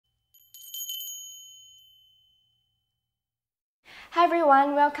Hi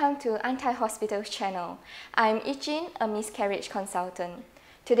everyone, welcome to Antai Hospital's channel. I'm Ichin, a miscarriage consultant.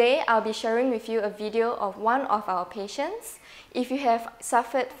 Today, I'll be sharing with you a video of one of our patients. If you have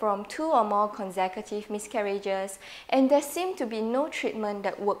suffered from 2 or more consecutive miscarriages and there seems to be no treatment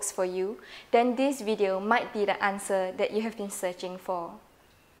that works for you, then this video might be the answer that you have been searching for.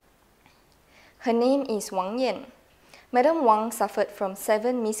 Her name is Wang Yan. Madam Wang suffered from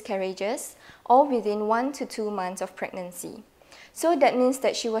 7 miscarriages, all within 1 to 2 months of pregnancy. So that means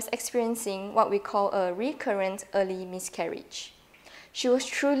that she was experiencing what we call a recurrent early miscarriage. She was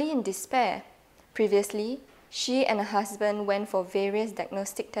truly in despair. Previously, she and her husband went for various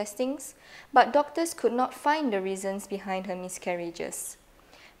diagnostic testings, but doctors could not find the reasons behind her miscarriages.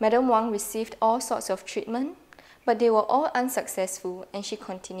 Madam Wang received all sorts of treatment, but they were all unsuccessful and she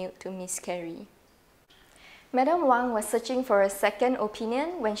continued to miscarry. Madam Wang was searching for a second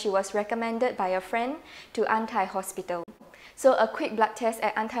opinion when she was recommended by a friend to Antai Hospital. So a quick blood test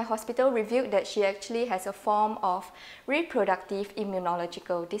at Antai Hospital revealed that she actually has a form of reproductive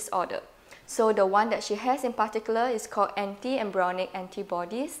immunological disorder. So the one that she has in particular is called Anti-Embryonic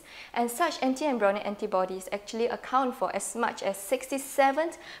Antibodies, and such anti-embryonic antibodies actually account for as much as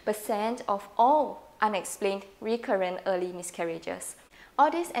 67% of all unexplained recurrent early miscarriages. All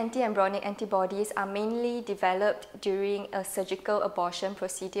these anti-embryonic antibodies are mainly developed during a surgical abortion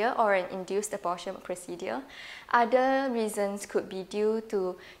procedure or an induced abortion procedure. Other reasons could be due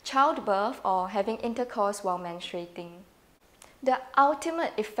to childbirth or having intercourse while menstruating. The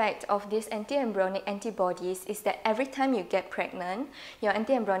ultimate effect of these anti-embryonic antibodies is that every time you get pregnant, your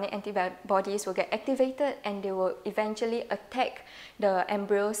anti-embryonic antibodies will get activated and they will eventually attack the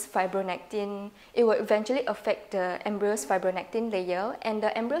embryo's fibronectin. It will eventually affect the embryo's fibronectin layer, and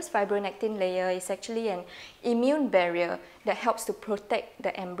the embryo's fibronectin layer is actually an immune barrier that helps to protect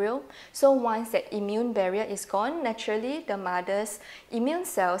the embryo. So once that immune barrier is gone, naturally the mother's immune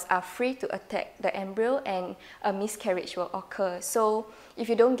cells are free to attack the embryo and a miscarriage will occur. So if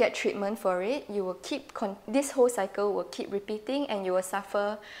you don't get treatment for it, you will this whole cycle will keep repeating and you will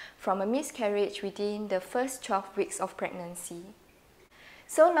suffer from a miscarriage within the first 12 weeks of pregnancy.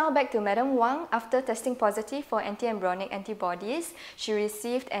 So now back to Madam Wang. After testing positive for anti-embryonic antibodies, she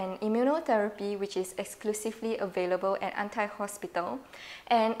received an immunotherapy which is exclusively available at Antai Hospital.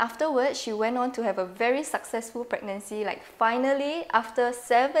 And afterwards, she went on to have a very successful pregnancy. Like finally, after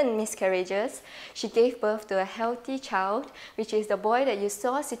 7 miscarriages, she gave birth to a healthy child, which is the boy that you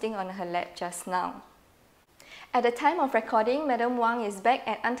saw sitting on her lap just now. At the time of recording, Madam Wang is back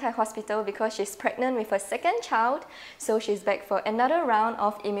at Antai Hospital because she's pregnant with her 2nd child, so she's back for another round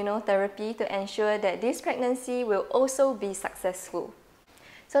of immunotherapy to ensure that this pregnancy will also be successful.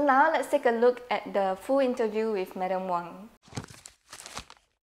 So now let's take a look at the full interview with Madam Wang.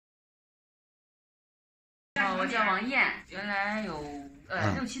 我叫王燕，原来有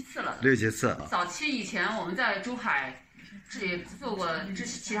6、7次了。6、7次。早期以前我们在珠海也做过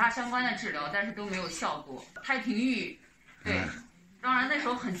其他相关的治疗，但是都没有效果。胎停育，对，当然那时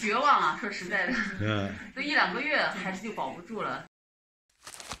候很绝望啊，说实在的，都1、2个月孩子就保不住了。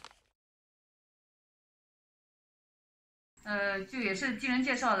就也是经人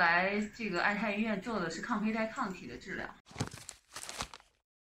介绍来这个爱泰医院做的是抗胚胎抗体的治疗。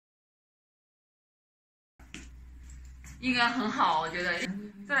 应该很好，我觉得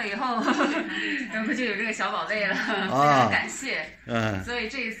做了以后，然后就有这个小宝贝了，非常感谢。所以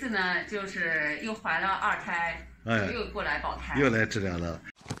这一次呢，就是又怀了2胎，又过来保胎，又来治疗了。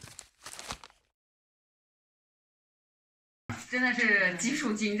真的是技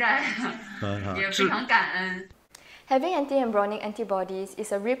术精湛，也非常感恩。 Having anti-embryonic antibodies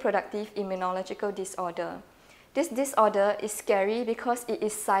is a reproductive immunological disorder. This disorder is scary because it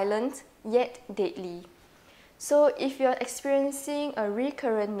is silent yet deadly. So if you're experiencing a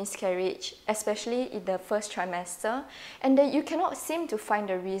recurrent miscarriage, especially in the first trimester, and that you cannot seem to find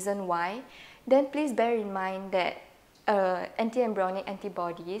the reason why, then please bear in mind that anti-embryonic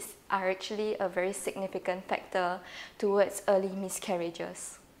antibodies are actually a very significant factor towards early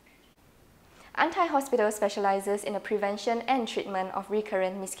miscarriages. Antai Hospital specializes in the prevention and treatment of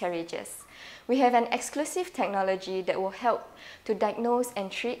recurrent miscarriages. We have an exclusive technology that will help to diagnose and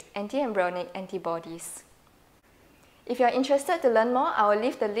treat anti-embryonic antibodies. If you are interested to learn more, I will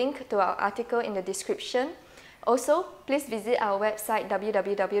leave the link to our article in the description. Also, please visit our website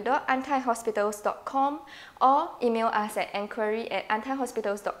www.antaihospitals.com or email us at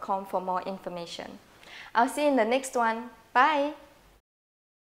enquiry@antaihospitals.com for more information. I'll see you in the next one. Bye!